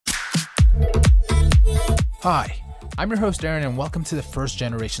Hi, I'm your host Aaron and welcome to the First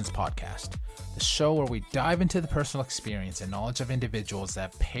Generations Podcast, the show where we dive into the personal experience and knowledge of individuals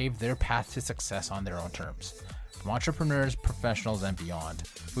that paved their path to success on their own terms. From entrepreneurs, professionals, and beyond,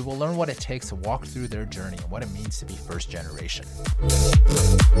 we will learn what it takes to walk through their journey and what it means to be first generation.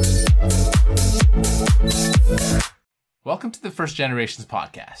 Welcome to the First Generations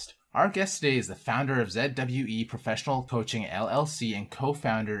Podcast. Our guest today is the founder of ZWE Professional Coaching LLC and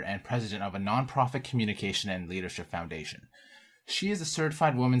co-founder and president of a nonprofit communication and leadership foundation. She is a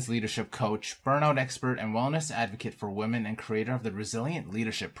certified women's leadership coach, burnout expert, and wellness advocate for women and creator of the Resilient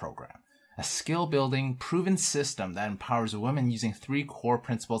Leadership Program, a skill-building, proven system that empowers women using three core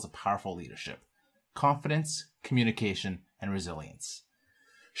principles of powerful leadership: confidence, communication, and resilience.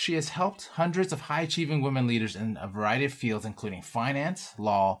 She has helped hundreds of high-achieving women leaders in a variety of fields, including finance,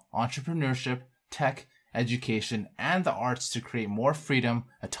 law, entrepreneurship, tech, education, and the arts to create more freedom,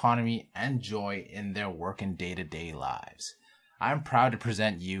 autonomy, and joy in their work and day-to-day lives. I'm proud to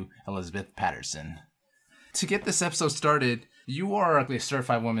present you Elizabeth Patterson. To get this episode started, you are a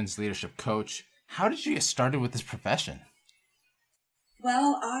certified women's leadership coach. How did you get started with this profession?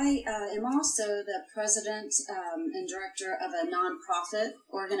 Well, I am also the president and director of a nonprofit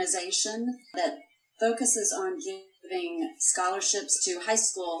organization that focuses on giving scholarships to high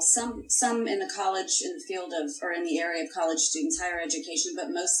school, some in the college, in the field of, or in the area of college students, higher education, but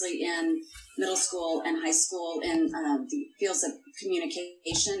mostly in middle school and high school in the fields of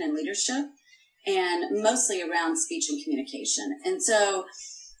communication and leadership, and mostly around speech and communication. And so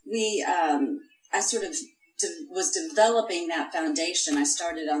I sort of was developing that foundation. I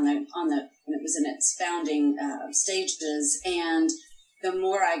started on the when it was in its founding stages, and the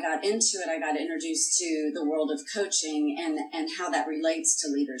more I got into it, I got introduced to the world of coaching and how that relates to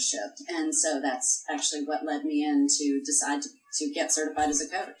leadership. And so that's actually what led me in to decide to get certified as a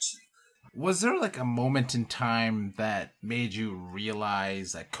coach. Was there like a moment in time that made you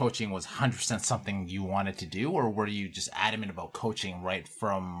realize that coaching was 100% something you wanted to do, or were you just adamant about coaching right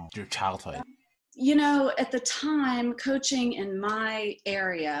from your childhood? You know, at the time, coaching in my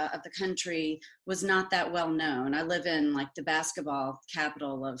area of the country was not that well known. I live in like the basketball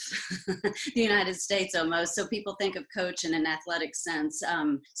capital of the United States almost. So people think of coach in an athletic sense.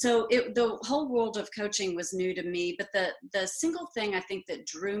 The whole world of coaching was new to me. But the single thing I think that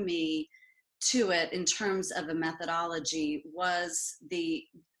drew me to it in terms of a methodology was the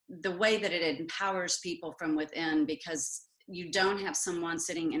way that it empowers people from within, because you don't have someone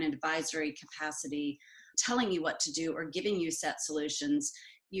sitting in an advisory capacity telling you what to do or giving you set solutions.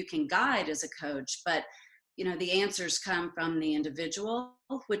 You can guide as a coach, but you know, the answers come from the individual,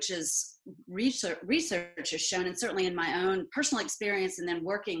 which is research has shown, and certainly in my own personal experience and then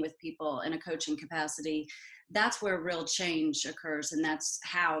working with people in a coaching capacity, that's where real change occurs, and that's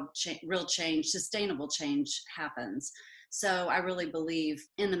how real change, sustainable change happens. So I really believe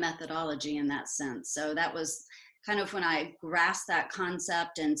in the methodology in that sense. So that was kind of when I grasped that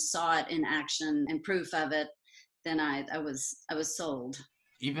concept and saw it in action and proof of it, then I was sold.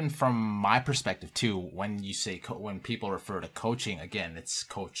 Even from my perspective too, when you say when people refer to coaching, again, it's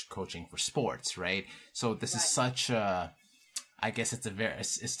coaching for sports, right? So this is such a, I guess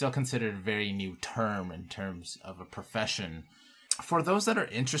it's still considered a very new term in terms of a profession. For those that are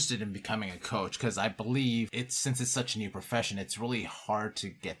interested in becoming a coach, because I believe since it's such a new profession, it's really hard to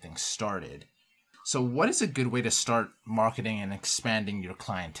get things started. So what is a good way to start marketing and expanding your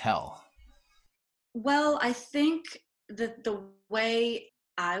clientele? Well, I think that the way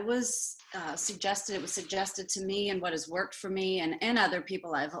I was suggested, it was suggested to me, and what has worked for me and other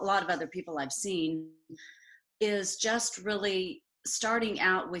people, a lot of other people I've seen, is just really starting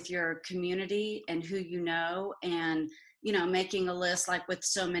out with your community and who you know, and you know, making a list, like with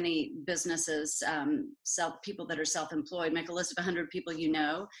so many businesses, people that are self-employed, make a list of 100 people you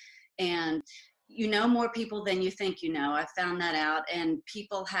know, and you know more people than you think you know. I found that out, and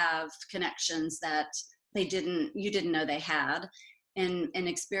people have connections that you didn't know they had, and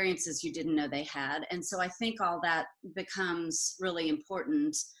experiences you didn't know they had. And so I think all that becomes really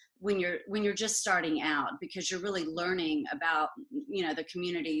important when you're just starting out, because you're really learning about, you know, the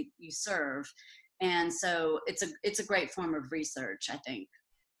community you serve. And so it's a great form of research, I think.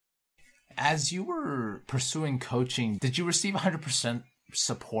 As you were pursuing coaching, did you receive 100%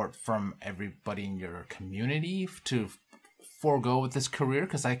 support from everybody in your community to forego with this career?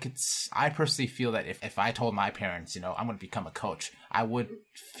 Because I personally feel that if I told my parents, you know, I'm going to become a coach, I would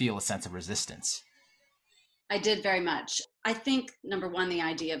feel a sense of resistance. I did very much. I think, number one, the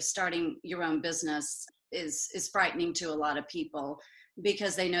idea of starting your own business is frightening to a lot of people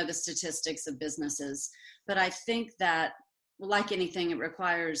because they know the statistics of businesses. But I think that like anything, it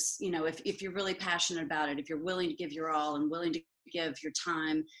requires, if you're really passionate about it, if you're willing to give your all and willing to give your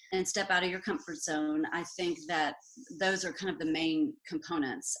time and step out of your comfort zone, I think that those are kind of the main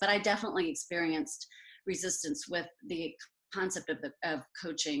components. But I definitely experienced resistance with the concept of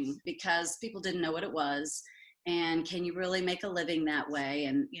coaching, because people didn't know what it was, and can you really make a living that way,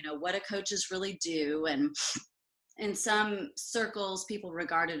 and what do coaches really do. And in some circles, people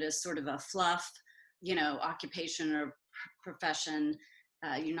regard it as sort of a fluff, occupation or profession.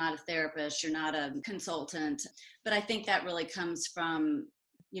 You're not a therapist, you're not a consultant. But I think that really comes from,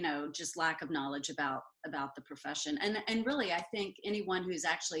 just lack of knowledge about the profession. And really, I think anyone who's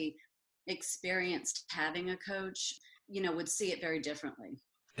actually experienced having a coach, would see it very differently.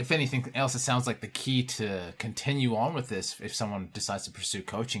 If anything else, it sounds like the key to continue on with this, if someone decides to pursue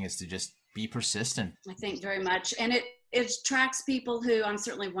coaching, is to just be persistent. I think very much. And it attracts people who, I'm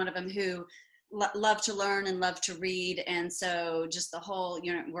certainly one of them, who love to learn and love to read. And so just the whole,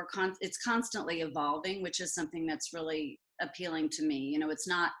 it's constantly evolving, which is something that's really appealing to me. It's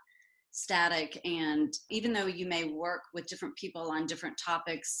not static. And even though you may work with different people on different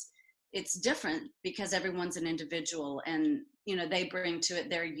topics, it's different because everyone's an individual, and, they bring to it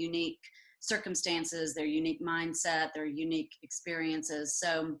their unique circumstances, their unique mindset, their unique experiences.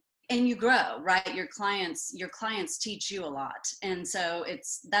 So, and you grow, right? Your clients teach you a lot. And so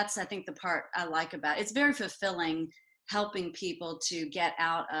that's, I think, the part I like about it. It's very fulfilling, helping people to get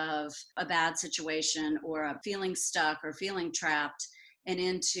out of a bad situation or feeling stuck or feeling trapped and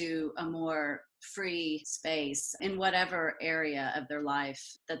into a more free space in whatever area of their life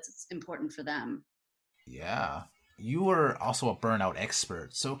that's important for them. Yeah. You were also a burnout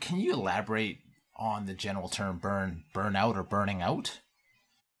expert. So can you elaborate on the general term burnout or burning out?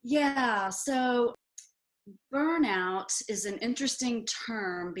 Yeah. So burnout is an interesting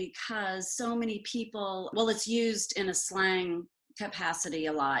term because so many people, well, it's used in a slang capacity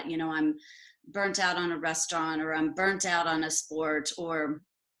a lot. I'm burnt out on a restaurant, or I'm burnt out on a sport, or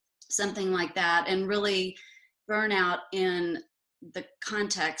something like that. And really, burnout in the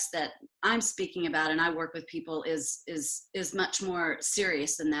context that I'm speaking about, and I work with people, is much more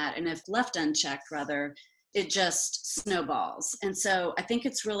serious than that. And if left unchecked, rather, it just snowballs. And so I think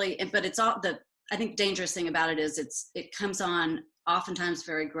it's really, but it's all I think dangerous thing about it is it comes on oftentimes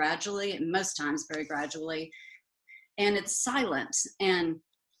very gradually, and most times very gradually, and it's silent. And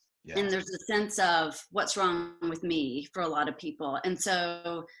there's a sense of what's wrong with me for a lot of people. And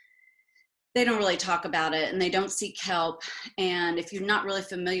so they don't really talk about it, and they don't seek help. And if you're not really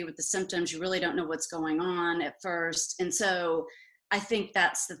familiar with the symptoms, you really don't know what's going on at first. And so I think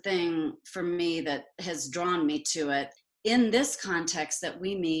that's the thing for me that has drawn me to it. In this context that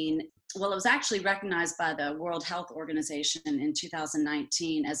we mean, well, it was actually recognized by the World Health Organization in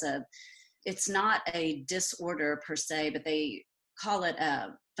 2019 as it's not a disorder per se, but they call it a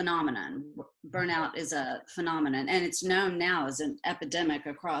phenomenon. Burnout is a phenomenon, and it's known now as an epidemic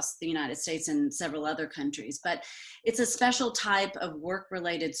across the United States and several other countries. But it's a special type of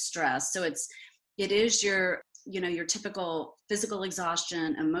work-related stress. So it is your typical physical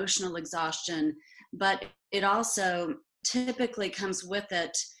exhaustion, emotional exhaustion, but it also typically comes with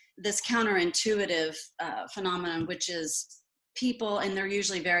it this counterintuitive phenomenon, which is people, and they're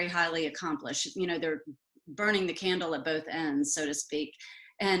usually very highly accomplished. They're burning the candle at both ends, so to speak.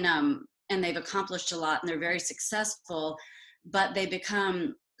 And they've accomplished a lot, and they're very successful, but they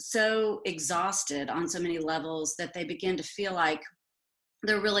become so exhausted on so many levels that they begin to feel like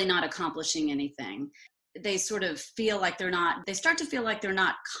they're really not accomplishing anything. They sort of feel like they start to feel like they're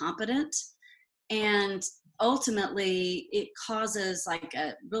not competent. And ultimately it causes like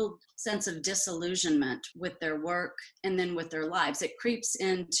a real sense of disillusionment with their work and then with their lives. It creeps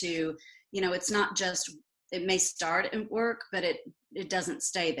into, it's not just, it may start at work, but it doesn't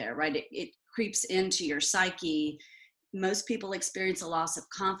stay there, right? It creeps into your psyche. Most people experience a loss of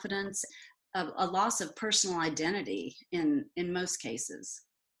confidence, a loss of personal identity in most cases.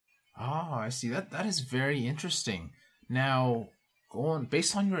 Oh, I see. That is very interesting. Now,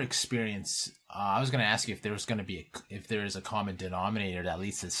 based on your experience, I was going to ask you if if there is a common denominator that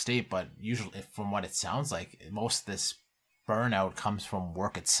leads to the state, but usually, from what it sounds like, most of this burnout comes from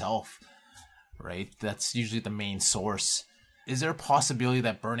work itself, right? That's usually the main source. Is there a possibility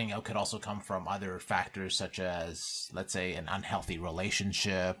that burning out could also come from other factors, such as, let's say, an unhealthy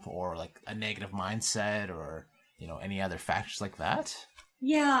relationship or like a negative mindset, or any other factors like that?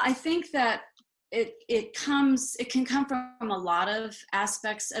 Yeah, I think that it can come from a lot of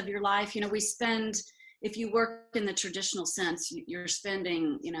aspects of your life. If you work in the traditional sense, you're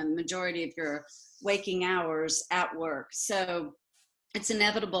spending the majority of your waking hours at work. So it's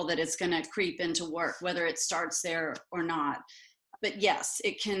inevitable that it's going to creep into work, whether it starts there or not. But yes,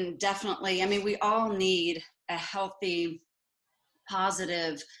 it can definitely, I mean, we all need a healthy,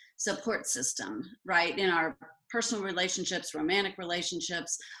 positive support system, right? In our personal relationships, romantic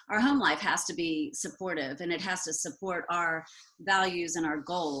relationships, our home life has to be supportive, and it has to support our values and our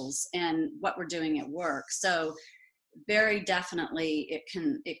goals and what we're doing at work. So very definitely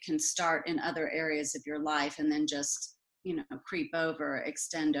it can start in other areas of your life and then just creep over,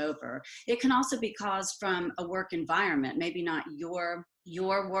 extend over. It can also be caused from a work environment, maybe not your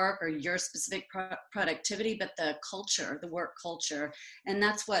work or your specific productivity, but the culture, the work culture. And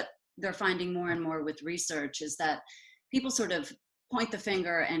that's what they're finding more and more with research, is that people sort of point the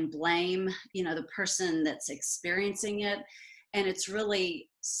finger and blame the person that's experiencing it. And it's really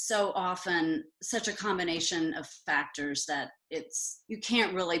so often such a combination of factors that you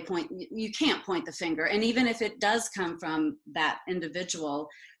can't point the finger. And even if it does come from that individual,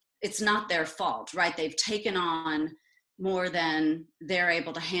 it's not their fault, right? They've taken on more than they're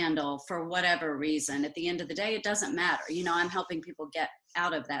able to handle for whatever reason. At the end of the day, it doesn't matter. I'm helping people get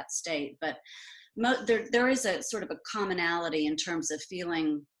out of that state, but there is a sort of a commonality in terms of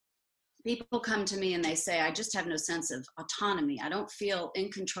feeling. People come to me and they say, I just have no sense of autonomy. I don't feel in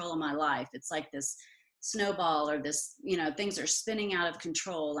control of my life. It's like this snowball, or this, things are spinning out of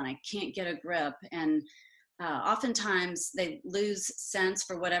control and I can't get a grip. And oftentimes they lose sense,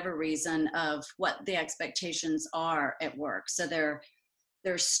 for whatever reason, of what the expectations are at work. So they're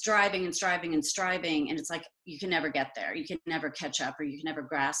striving and striving and striving, and it's like you can never get there. You can never catch up, or you can never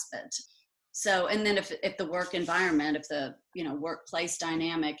grasp it. So, and then if the work environment, if the workplace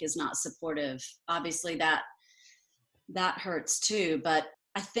dynamic is not supportive, obviously that hurts too. But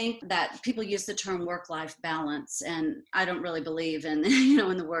I think that people use the term work-life balance, and I don't really believe in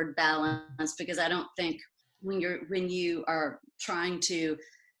in the word balance, because I don't think when you are trying to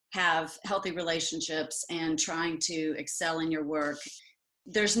have healthy relationships and trying to excel in your work,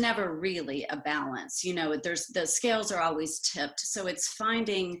 there's never really a balance. There's, the scales are always tipped. So it's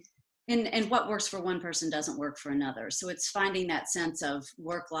finding. And what works for one person doesn't work for another. So it's finding that sense of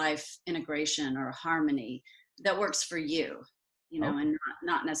work-life integration or harmony that works for you, and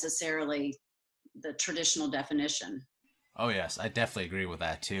not necessarily the traditional definition. Oh, yes, I definitely agree with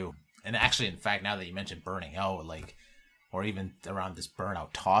that too. And actually, in fact, now that you mentioned burning out, or even around this burnout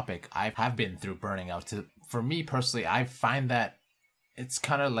topic, I have been through burning out. For me personally, I find that it's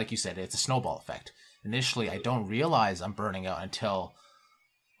kind of like you said, it's a snowball effect. Initially, I don't realize I'm burning out until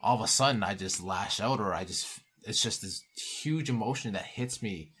all of a sudden I just lash out, or it's just this huge emotion that hits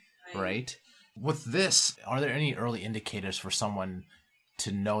me, right? With this, are there any early indicators for someone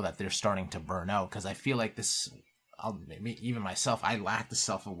to know that they're starting to burn out? Because I feel like even myself, I lack the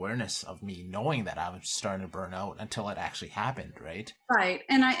self-awareness of me knowing that I was starting to burn out until it actually happened, right? Right.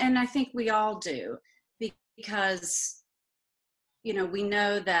 And I think we all do, because, we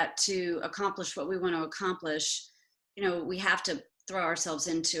know that to accomplish what we want to accomplish, we have to throw ourselves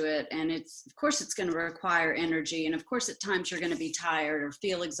into it. And of course it's going to require energy. And of course at times you're going to be tired or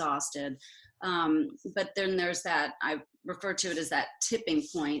feel exhausted. But then there's that, I refer to it as that tipping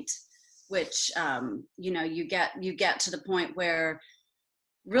point, which, you get to the point where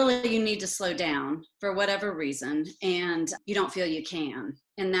really you need to slow down for whatever reason, and you don't feel you can.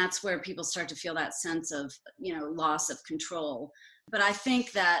 And that's where people start to feel that sense of, loss of control. But I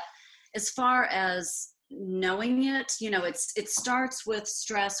think that as far as knowing it, it starts with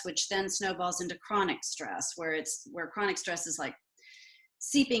stress, which then snowballs into chronic stress, where chronic stress is like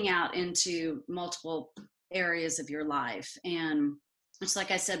seeping out into multiple areas of your life. And it's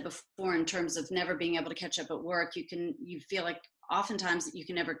like I said before, in terms of never being able to catch up at work, you feel like oftentimes that you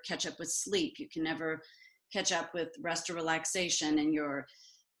can never catch up with sleep, you can never catch up with rest or relaxation, and you're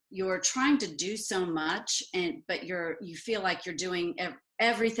trying to do so much, but you feel like you're doing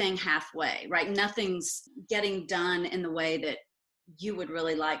everything halfway, right? Nothing's getting done in the way that you would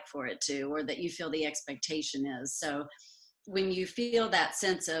really like for it to, or that you feel the expectation is. So when you feel that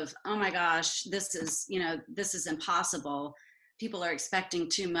sense of, oh my gosh, this is impossible, people are expecting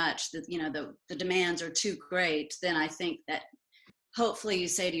too much, that, the demands are too great, then I think that hopefully you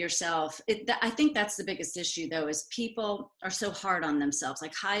say to yourself, I think that's the biggest issue though, is people are so hard on themselves,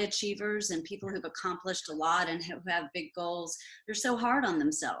 like high achievers and people who've accomplished a lot and who have big goals. They're so hard on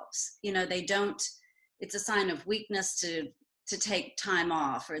themselves. It's a sign of weakness to take time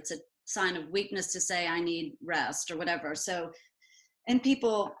off, or it's a sign of weakness to say, I need rest or whatever. So, and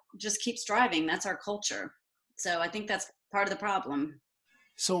people just keep striving. That's our culture. So I think that's part of the problem.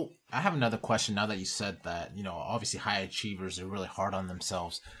 So I have another question now that you said that, obviously high achievers are really hard on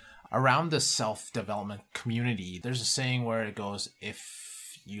themselves. around the self-development community, there's a saying where it goes,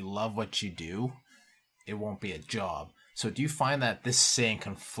 if you love what you do, it won't be a job. So do you find that this saying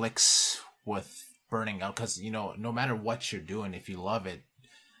conflicts with burning out? Because, no matter what you're doing, if you love it,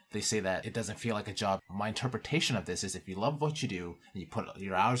 they say that it doesn't feel like a job. My interpretation of this is if you love what you do and you put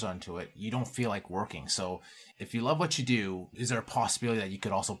your hours onto it, you don't feel like working. So if you love what you do, is there a possibility that you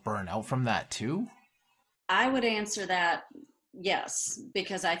could also burn out from that too? I would answer that yes,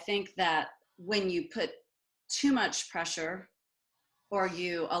 because I think that when you put too much pressure or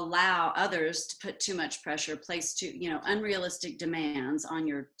you allow others to put too much pressure, place unrealistic demands on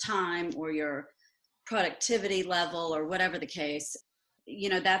your time or your productivity level or whatever the case,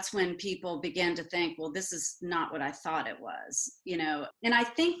 that's when people begin to think, well, this is not what I thought it was, And I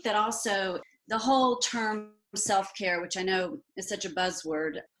think that also the whole term self-care, which I know is such a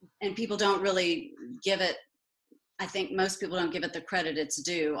buzzword, and people don't really give it, I think most people don't give it the credit it's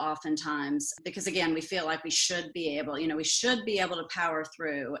due oftentimes, because again, we feel like we should be able to power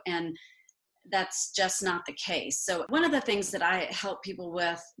through. And that's just not the case. So one of the things that I help people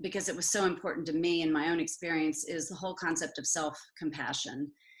with, because it was so important to me in my own experience, is the whole concept of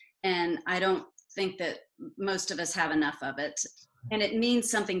self-compassion. And I don't think that most of us have enough of it. And it means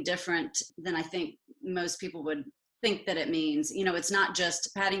something different than I think most people would think that it means. It's not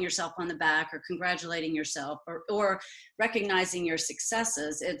just patting yourself on the back or congratulating yourself or recognizing your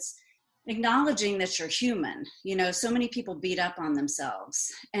successes. It's acknowledging that you're human. So many people beat up on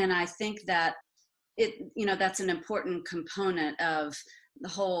themselves. And I think that that's an important component of the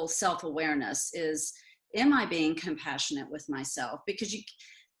whole self-awareness is, am I being compassionate with myself? Because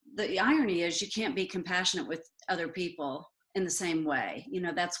the irony is you can't be compassionate with other people in the same way.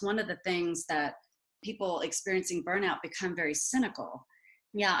 That's one of the things that people experiencing burnout become very cynical.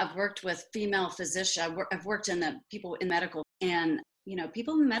 Yeah, I've worked with female physicians. I've worked in the people in medical, and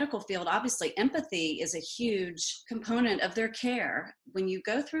people in the medical field, obviously empathy is a huge component of their care. When you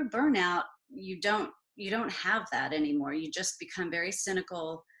go through burnout, you don't have that anymore. You just become very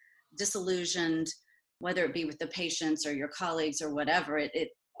cynical, disillusioned, whether it be with the patients or your colleagues or whatever. It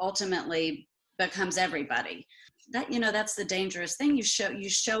ultimately becomes everybody. That's the dangerous thing. You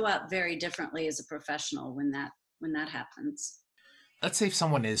show up very differently as a professional when that happens. Let's say if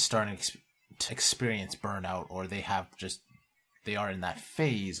someone is starting to experience burnout, or they are in that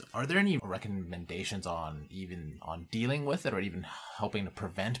phase, are there any recommendations on dealing with it or even helping to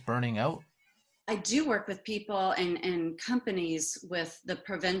prevent burning out? I do work with people and companies with the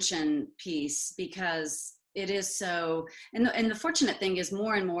prevention piece, because it is so, and the fortunate thing is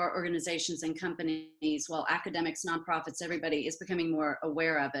more and more organizations and companies, academics, nonprofits, everybody is becoming more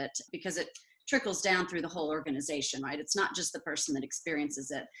aware of it, because it trickles down through the whole organization, right? It's not just the person that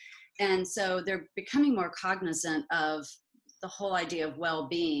experiences it. And so they're becoming more cognizant of the whole idea of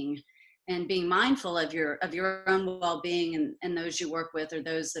well-being and being mindful of your own well-being and those you work with or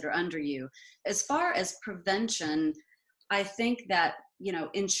those that are under you. As far as prevention, I think that,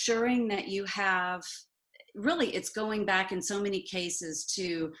 ensuring that you have, really it's going back in so many cases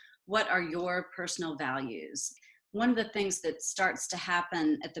to what are your personal values. One of the things that starts to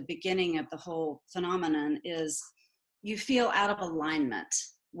happen at the beginning of the whole phenomenon is you feel out of alignment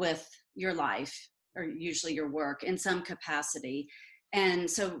with your life, or usually your work in some capacity.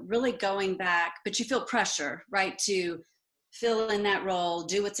 And so really going back, but you feel pressure, right, to fill in that role,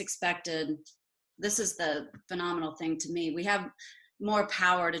 do what's expected. This is the phenomenal thing to me. We have more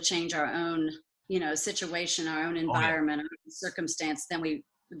power to change our own, situation, our own environment, our own circumstance than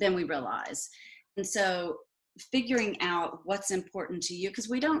we realize. And so figuring out what's important to you, because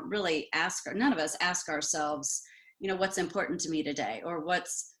we don't really none of us ask ourselves, what's important to me today, or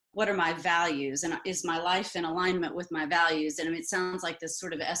what are my values, and is my life in alignment with my values? And it sounds like this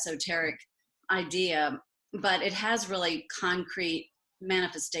sort of esoteric idea, but it has really concrete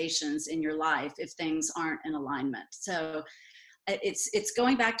manifestations in your life if things aren't in alignment. So it's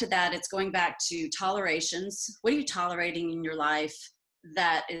going back to that. It's going back to tolerations. What are you tolerating in your life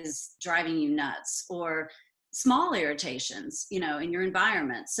that is driving you nuts? Or small irritations, in your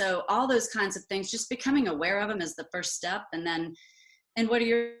environment. So all those kinds of things, just becoming aware of them is the first step. And what are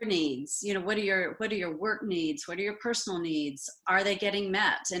your needs? What are your work needs? What are your personal needs? Are they getting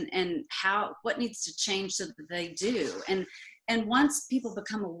met? And what needs to change so that they do? And once people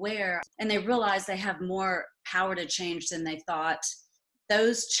become aware and they realize they have more power to change than they thought,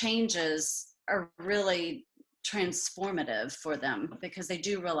 those changes are really transformative for them, because they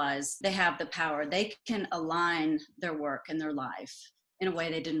do realize they have the power. They can align their work and their life in a way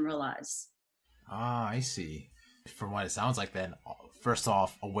they didn't realize. Ah, I see. From what it sounds like, then, first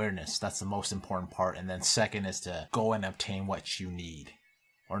off, awareness, that's the most important part. And then second is to go and obtain what you need,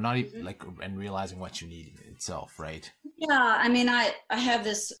 or not even like, and realizing what you need itself, right? Yeah, I mean, I have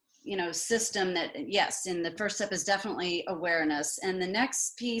this, system that, yes, and the first step is definitely awareness. And the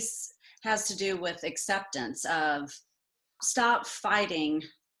next piece has to do with acceptance of stop fighting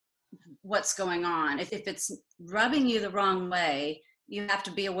what's going on. If it's rubbing you the wrong way, you have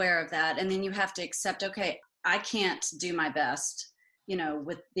to be aware of that. And then you have to accept, okay, I can't do my best,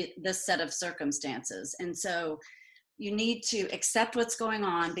 with this set of circumstances. And so you need to accept what's going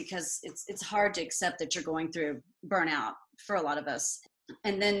on, because it's hard to accept that you're going through burnout for a lot of us.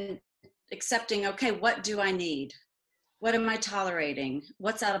 And then accepting, okay, what do I need? What am I tolerating?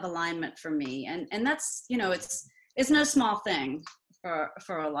 What's out of alignment for me? And that's, it's no small thing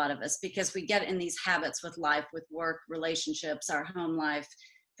for a lot of us, because we get in these habits with life, with work, relationships, our home life,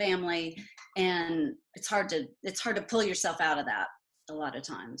 family, and it's hard to pull yourself out of that a lot of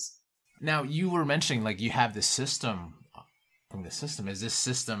times. Now, you were mentioning like you have this system. Is this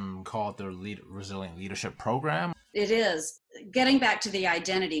system called the Resilient Leadership Program? It is. Getting back to the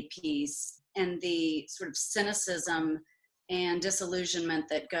identity piece and the sort of cynicism and disillusionment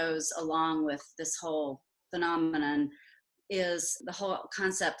that goes along with this whole phenomenon is the whole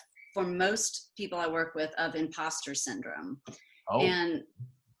concept for most people I work with of imposter syndrome. Oh. And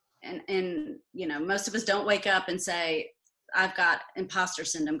most of us don't wake up and say, I've got imposter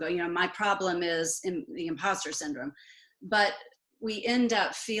syndrome. My problem is the imposter syndrome. But we end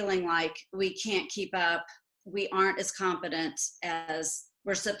up feeling like we can't keep up. We aren't as competent as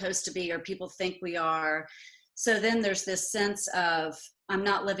we're supposed to be, or people think we are. So then there's this sense of, I'm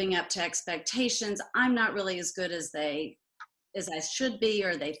not living up to expectations. I'm not really as good as I should be,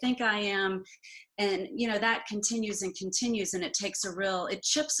 or they think I am. And, that continues and continues, and it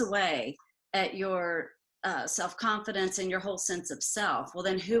chips away at your self-confidence and your whole sense of self. Well,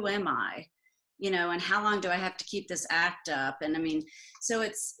 then who am I? And how long do I have to keep this act up? And I mean, so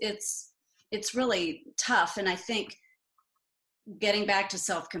it's really tough. And I think getting back to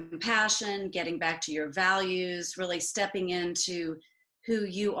self-compassion, getting back to your values, really stepping into who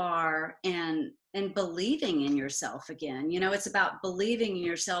you are and believing in yourself again. It's about believing in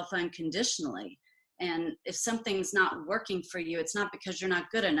yourself unconditionally. And if something's not working for you, it's not because you're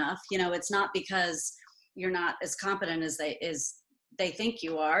not good enough. It's not because you're not as competent as they think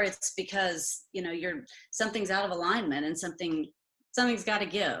you are. It's because, something's out of alignment, and something's got to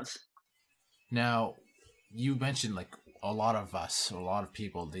give. Now, you mentioned like a lot of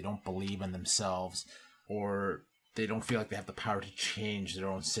people, they don't believe in themselves, or they don't feel like they have the power to change their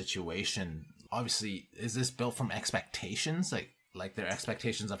own situation. Obviously, is this built from expectations? Like their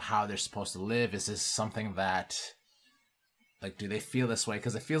expectations of how they're supposed to live? Is this something that, like, do they feel this way?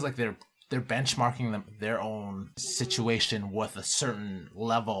 Because it feels like they're benchmarking their own situation with a certain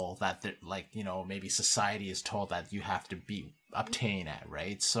level that they're like, maybe society is told that you have to obtain at,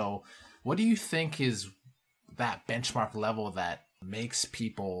 right? So what do you think is that benchmark level that makes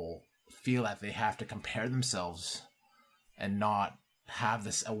people feel that they have to compare themselves and not have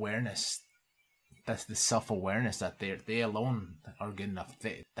this awareness, that's the self-awareness that they alone are good enough?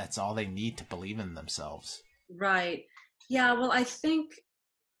 That's all they need to believe in themselves. Right. Yeah. Well, I think,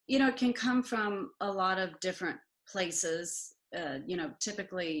 it can come from a lot of different places.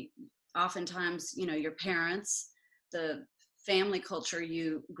 Typically, oftentimes, your parents, the family culture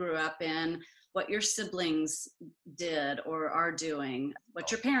you grew up in, what your siblings did or are doing, what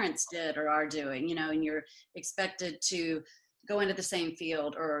your parents did or are doing, and you're expected to go into the same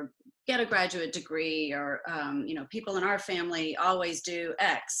field or get a graduate degree, or, people in our family always do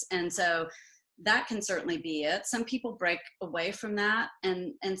X. And so that can certainly be it. Some people break away from that,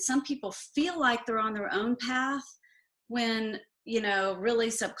 and some people feel like they're on their own path when, really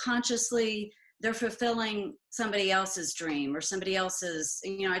subconsciously they're fulfilling somebody else's dream or somebody else's,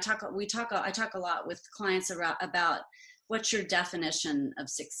 I talk a lot with clients about what's your definition of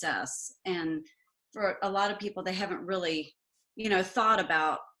success. And for a lot of people, they haven't really, thought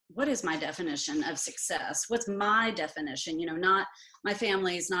about, what is my definition of success? What's my definition? Not my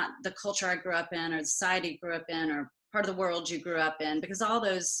family is not the culture I grew up in, or the society you grew up in, or part of the world you grew up in, because all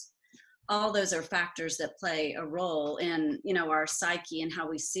those are factors that play a role in, our psyche and how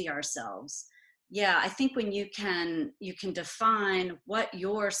we see ourselves. Yeah, I think when you can define what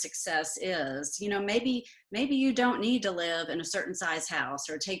your success is, maybe you don't need to live in a certain size house,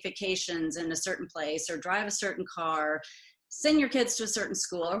 or take vacations in a certain place, or drive a certain car, send your kids to a certain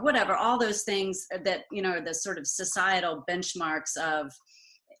school, or whatever, all those things that, the sort of societal benchmarks of,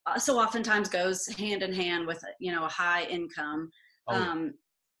 so oftentimes goes hand in hand with, a high income.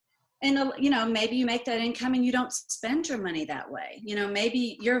 And, maybe you make that income and you don't spend your money that way.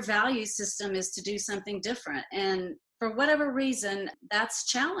 Maybe your value system is to do something different. And for whatever reason, that's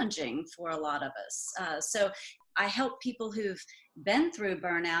challenging for a lot of us. So I help people who've been through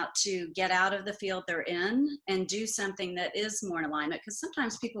burnout to get out of the field they're in and do something that is more in alignment. Because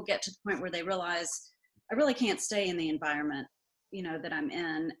sometimes people get to the point where they realize, I really can't stay in the environment, that I'm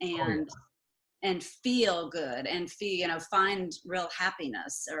in, Oh, yeah. and feel good and find real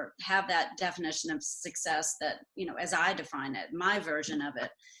happiness or have that definition of success that, as I define it, my version of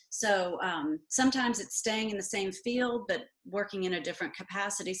it. So sometimes it's staying in the same field, but working in a different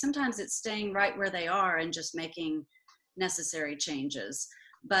capacity. Sometimes it's staying right where they are and just making necessary changes.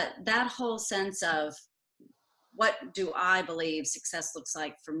 But that whole sense of what do I believe success looks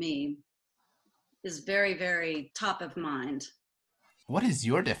like for me is very, very top of mind. What is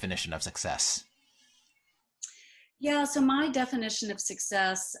your definition of success? Yeah, so my definition of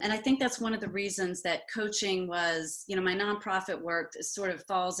success, and I think that's one of the reasons that coaching was, my nonprofit work sort of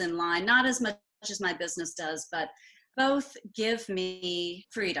falls in line, not as much as my business does, but both give me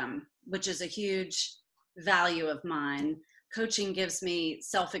freedom, which is a huge value of mine. Coaching gives me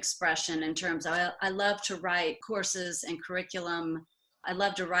self-expression in terms of, I love to write courses and curriculum. I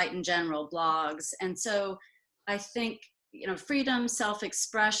love to write in general, blogs. And so I think, freedom,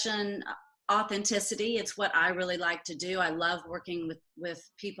 self-expression, authenticity, it's what I really like to do. I love working with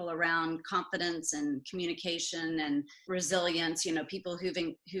people around confidence and communication and resilience, people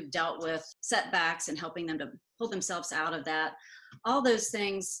who've dealt with setbacks and helping them to pull themselves out of that. All those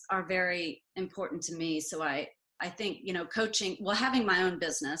things are very important to me. So I think, coaching, having my own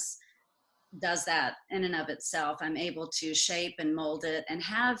business does that in and of itself. I'm able to shape and mold it and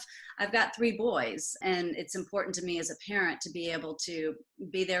I've got 3 boys, and it's important to me as a parent to be able to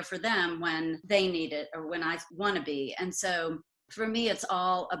be there for them when they need it or when I want to be. And so for me, it's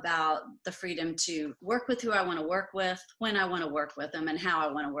all about the freedom to work with who I want to work with, when I want to work with them, and how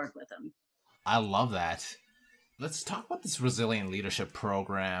I want to work with them. I love that. Let's talk about this resilient leadership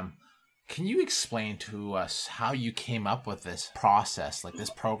program. Can you explain to us how you came up with this process, like this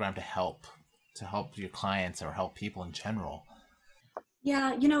program to help your clients or help people in general?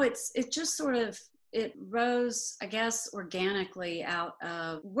 Yeah, it just sort of, it rose, I guess, organically out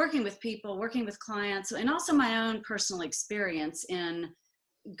of working with people, working with clients, and also my own personal experience in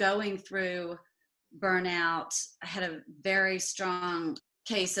going through burnout. I had a very strong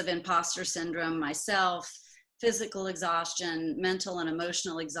case of imposter syndrome myself, physical exhaustion, mental and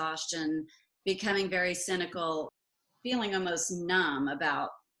emotional exhaustion, becoming very cynical, feeling almost numb about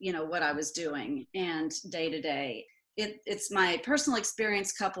what I was doing and day to day. It's my personal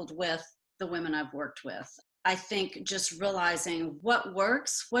experience coupled with the women I've worked with. I think just realizing what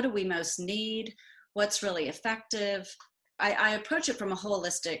works, what do we most need, what's really effective. I approach it from a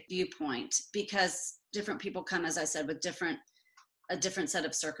holistic viewpoint because different people come, as I said, with a different set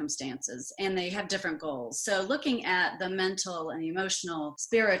of circumstances, and they have different goals. So looking at the mental and the emotional,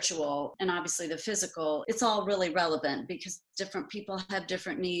 spiritual, and obviously the physical, it's all really relevant because different people have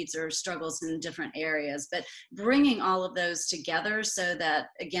different needs or struggles in different areas. But bringing all of those together so that,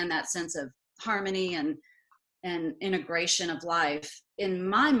 again, that sense of harmony and integration of life, in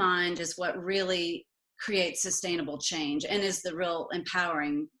my mind, is what really creates sustainable change and is the real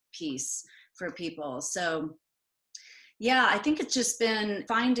empowering piece for people. So yeah, I think it's just been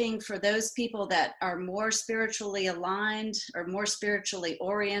finding for those people that are more spiritually aligned or more spiritually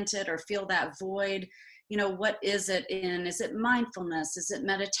oriented or feel that void, what is it is it mindfulness? Is it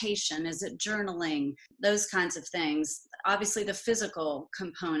meditation? Is it journaling? Those kinds of things. Obviously, the physical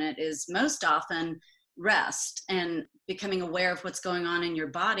component is most often rest and becoming aware of what's going on in your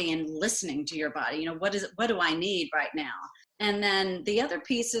body and listening to your body. What do I need right now? And then the other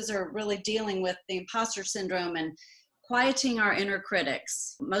pieces are really dealing with the imposter syndrome and quieting our inner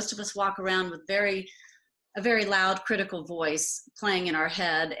critics. Most of us walk around with a very loud critical voice playing in our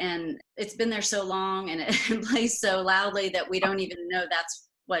head, and it's been there so long and it plays so loudly that we don't even know that's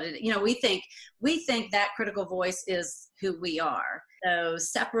what it, we think that critical voice is who we are. So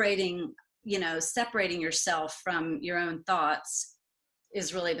separating yourself from your own thoughts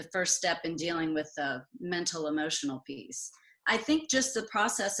is really the first step in dealing with the mental emotional piece. I think just the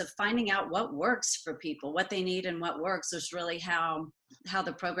process of finding out what works for people, what they need and what works, is really how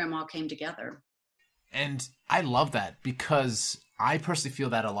the program all came together. And I love that because I personally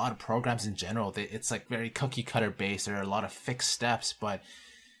feel that a lot of programs in general, it's like very cookie cutter based. There are a lot of fixed steps, but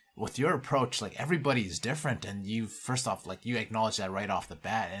with your approach, like everybody's different, and you first off, like you acknowledge that right off the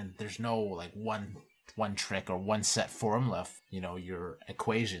bat, and there's no like one trick or one set formula, your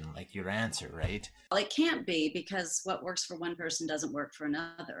equation, like your answer, right? Well, it can't be, because what works for one person doesn't work for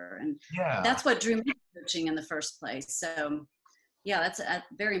another. And Yeah. that's what drew me to coaching in the first place. So yeah, that's a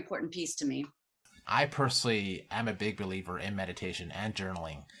very important piece to me. I personally am a big believer in meditation and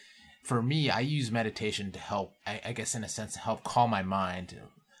journaling. For me, I use meditation to help, I guess in a sense, to help calm my mind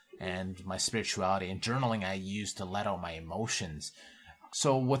and my spirituality. And journaling I use to let out my emotions.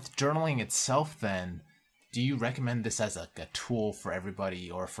 So with journaling itself then, do you recommend this as a tool for everybody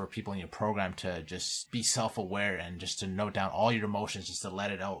or for people in your program to just be self-aware and just to note down all your emotions, just to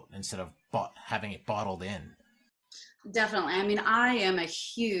let it out instead of having it bottled in? Definitely. I mean, I am a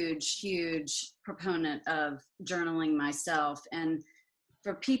huge proponent of journaling myself. And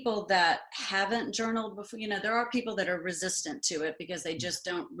for people that haven't journaled before, there are people that are resistant to it because they just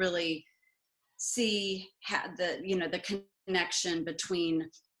don't really see the connection between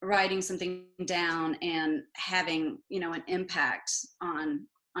writing something down and having, an impact on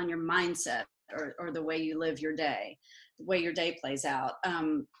your mindset or the way you live your day, the way your day plays out.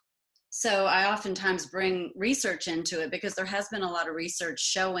 So I oftentimes bring research into it because there has been a lot of research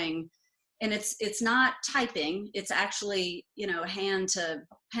showing, and it's not typing, it's actually, pen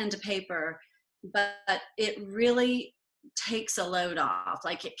to paper, but it really takes a load off.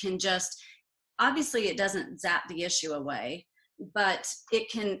 Like it can just, obviously it doesn't zap the issue away, but it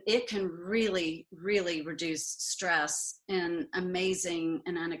can really reduce stress in amazing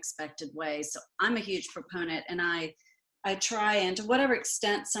and unexpected ways. So I'm a huge proponent, and I try, and to whatever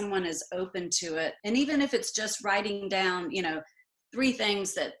extent someone is open to it, and even if it's just writing down,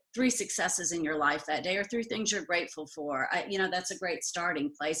 three successes in your life that day, or three things you're grateful for, that's a great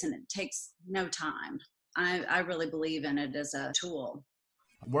starting place, and it takes no time. I really believe in it as a tool.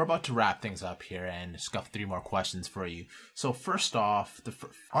 We're about to wrap things up here and just got 3 more questions for you. So first off,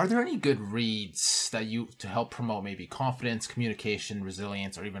 are there any good reads to help promote maybe confidence, communication,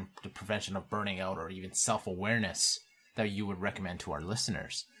 resilience, or even the prevention of burning out, or even self-awareness that you would recommend to our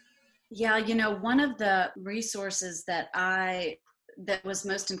listeners? Yeah, one of the resources that was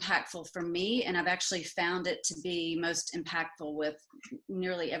most impactful for me, and I've actually found it to be most impactful with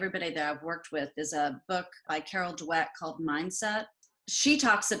nearly everybody that I've worked with, is a book by Carol Dweck called Mindset. She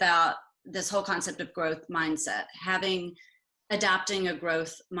talks about this whole concept of growth mindset, adapting a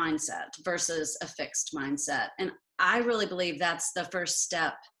growth mindset versus a fixed mindset. And I really believe that's the first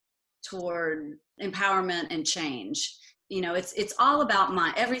step toward empowerment and change. It's all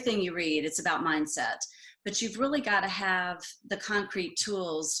about everything you read, it's about mindset, but you've really got to have the concrete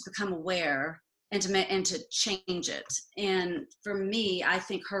tools to become aware and to change it. And for me, I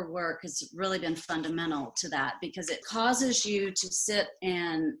think her work has really been fundamental to that, because it causes you to sit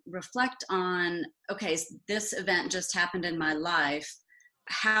and reflect on, okay, this event just happened in my life.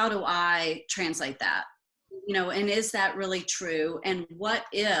 How do I translate that? And is that really true? And what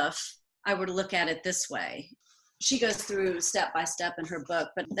if I were to look at it this way? She goes through step by step in her book,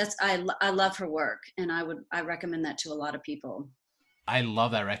 but I love her work, and I recommend that to a lot of people. I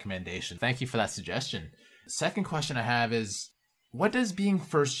love that recommendation. Thank you for that suggestion. Second question I have is, what does being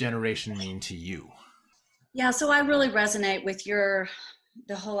first generation mean to you? Yeah, so I really resonate with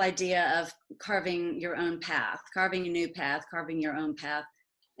the whole idea of carving your own path, carving a new path, carving your own path.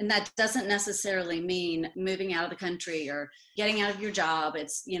 And that doesn't necessarily mean moving out of the country or getting out of your job.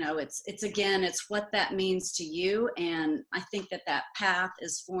 It's what that means to you. And I think that path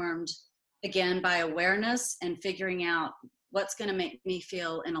is formed, again, by awareness and figuring out what's going to make me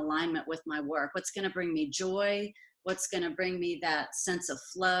feel in alignment with my work, what's going to bring me joy, what's going to bring me that sense of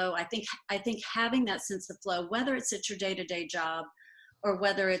flow. I think having that sense of flow, whether it's at your day-to-day job or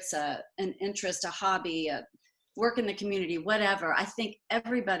whether it's an interest, a hobby, work in the community, whatever,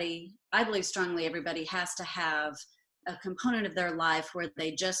 I believe strongly everybody has to have a component of their life where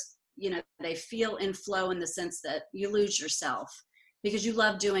they just, they feel in flow, in the sense that you lose yourself because you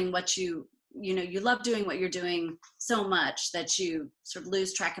love doing what you love doing what you're doing so much that you sort of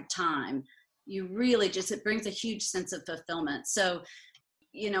lose track of time. You really it brings a huge sense of fulfillment. So,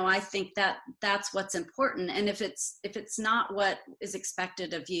 I think that's what's important. And if it's not what is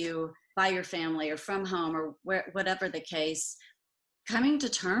expected of you by your family or from home or whatever the case, coming to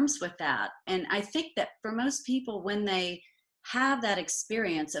terms with that. And I think that for most people, when they have that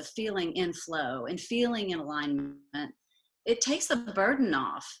experience of feeling in flow and feeling in alignment, it takes the burden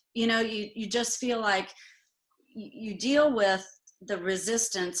off. You just feel like you deal with the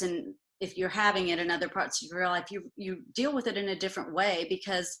resistance, and if you're having it in other parts of your life, you deal with it in a different way,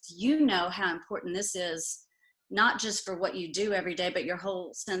 because you know how important this is, not just for what you do every day, but your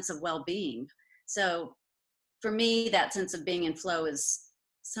whole sense of well-being. So for me, that sense of being in flow is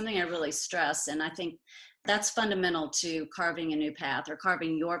something I really stress. And I think that's fundamental to carving a new path or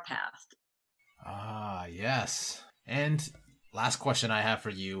carving your path. Ah, yes. And last question I have for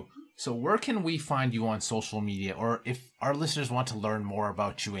you. So where can we find you on social media? Or if our listeners want to learn more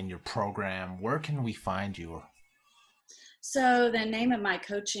about you and your program, where can we find you? So the name of my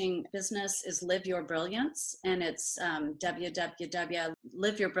coaching business is Live Your Brilliance, and it's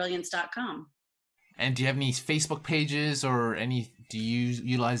www.liveyourbrilliance.com. And do you have any Facebook pages or do you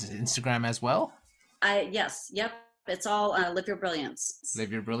utilize Instagram as well? Yes. Yep. It's all Live Your Brilliance.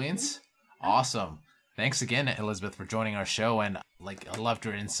 Live Your Brilliance? Awesome. Thanks again, Elizabeth, for joining our show. And I loved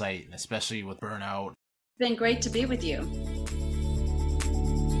your insight, especially with burnout. It's been great to be with you.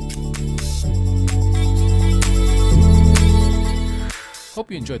 Hope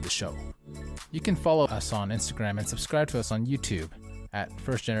you enjoyed the show. You can follow us on Instagram and subscribe to us on YouTube at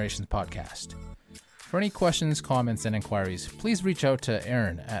First Generations Podcast. For any questions, comments, and inquiries, please reach out to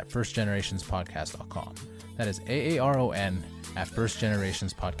Aaron at firstgenerationspodcast.com. That is AARON at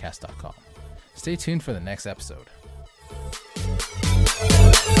firstgenerationspodcast.com. Stay tuned for the next episode.